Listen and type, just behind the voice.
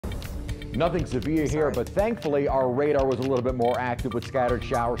Nothing severe here, but thankfully our radar was a little bit more active with scattered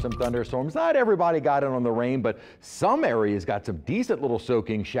showers, some thunderstorms. Not everybody got in on the rain, but some areas got some decent little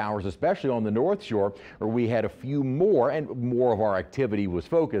soaking showers, especially on the North Shore, where we had a few more and more of our activity was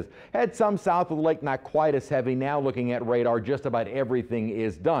focused. Had some south of the lake, not quite as heavy. Now looking at radar, just about everything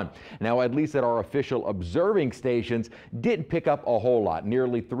is done. Now, at least at our official observing stations, didn't pick up a whole lot.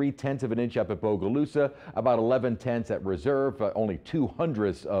 Nearly 3/10 of an inch up at Bogalusa, about 11/10 at Reserve, only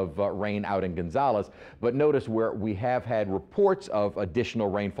 2/100ths of rain out in Gonzales. But notice where we have had reports of additional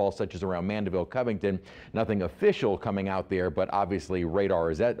rainfall, such as around Mandeville, Covington. Nothing official coming out there, but obviously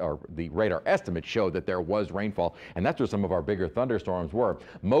radar is the radar estimates show that there was rainfall, and that's where some of our bigger thunderstorms were.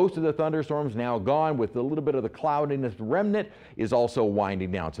 Most of the thunderstorms now gone, with a little bit of the cloudiness remnant is also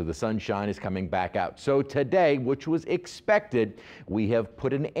winding down, so the sunshine is coming back out. So today, which was expected, we have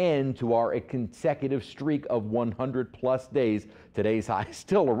put an end to our consecutive streak of 100+ days. Today's high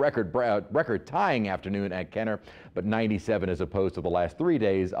still a record tying afternoon at Kenner, but 97 as opposed to the last 3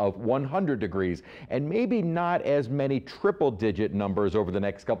 days of 100 degrees, and maybe not as many triple-digit numbers over the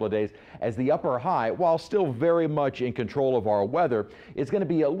next couple of days, as the upper high, while still very much in control of our weather, is going to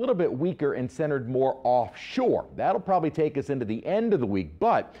be a little bit weaker and centered more offshore. That'll probably take us into the end of the week,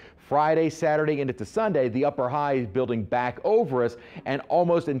 but Friday, Saturday, and into Sunday, the upper high is building back over us and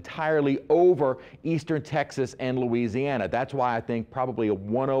almost entirely over eastern Texas and Louisiana. That's why I think probably a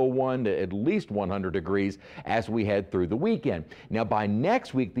 101 to at least 100 degrees as we head through the weekend. Now, by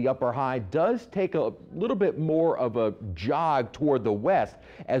next week, the upper high does take a little bit more of a jog toward the west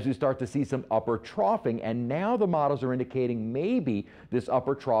as we start to see some upper troughing. And now the models are indicating maybe this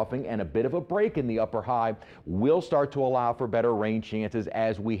upper troughing and a bit of a break in the upper high will start to allow for better rain chances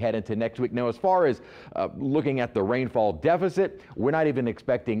as we head into next week. Now, as far as looking at the rainfall deficit, we're not even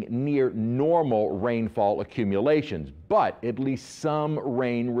expecting near normal rainfall accumulations, but at least some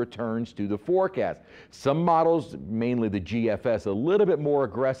rain returns to the forecast. Some models, mainly the GFS, a little bit more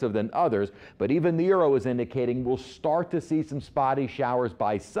aggressive than others, but even the Euro is indicating we'll start to see some spotty showers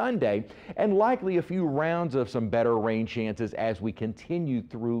by Sunday and likely a few rounds of some better rain chances as we continue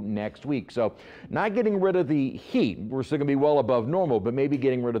through next week. So not getting rid of the heat. We're still going to be well above normal, but maybe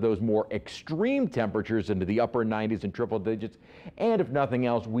getting rid of those more extreme temperatures into the upper 90s and triple digits. And if nothing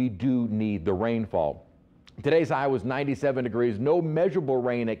else, we do need the rainfall. Today's high was 97 degrees, no measurable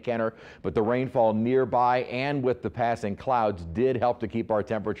rain at Kenner, but the rainfall nearby and with the passing clouds did help to keep our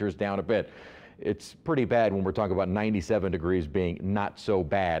temperatures down a bit. It's pretty bad when we're talking about 97 degrees being not so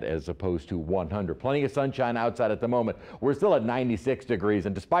bad as opposed to 100. Plenty of sunshine outside at the moment. We're still at 96 degrees,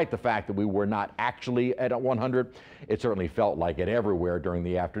 and despite the fact that we were not actually at 100, it certainly felt like it everywhere during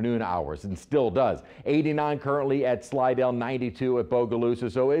the afternoon hours, and still does. 89 currently at Slidell, 92 at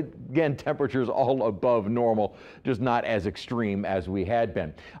Bogalusa. So again, temperatures all above normal, just not as extreme as we had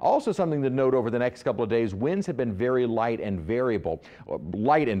been. Also, something to note over the next couple of days, winds have been very light and variable.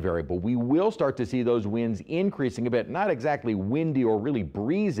 We will start to see those winds increasing a bit, not exactly windy or really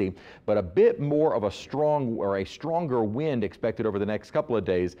breezy, but a bit more of a stronger wind expected over the next couple of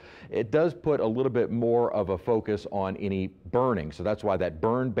days. It does put a little bit more of a focus on any burning. So that's why that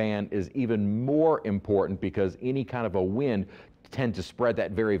burn ban is even more important, because any kind of a wind tend to spread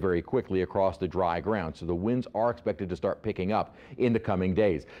that very, very quickly across the dry ground. So the winds are expected to start picking up in the coming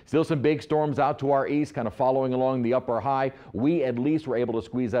days. Still some big storms out to our east, kind of following along the upper high. We at least were able to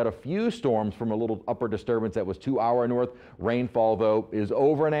squeeze out a few storms from a little upper disturbance that was to our north. Rainfall, though, is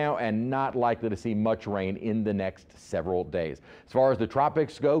over now and not likely to see much rain in the next several days. As far as the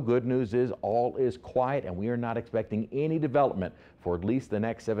tropics go, good news is all is quiet, and we are not expecting any development for at least the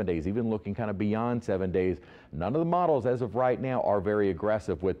next 7 days, even looking kind of beyond 7 days. None of the models as of right now are very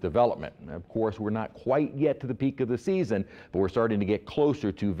aggressive with development. And of course, we're not quite yet to the peak of the season, but we're starting to get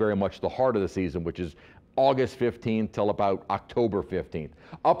closer to very much the heart of the season, which is August 15th till about October 15th.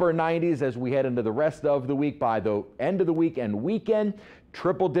 Upper 90s as we head into the rest of the week. By the end of the week and weekend,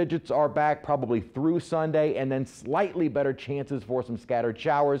 triple digits are back probably through Sunday, and then slightly better chances for some scattered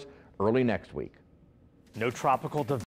showers early next week. No tropical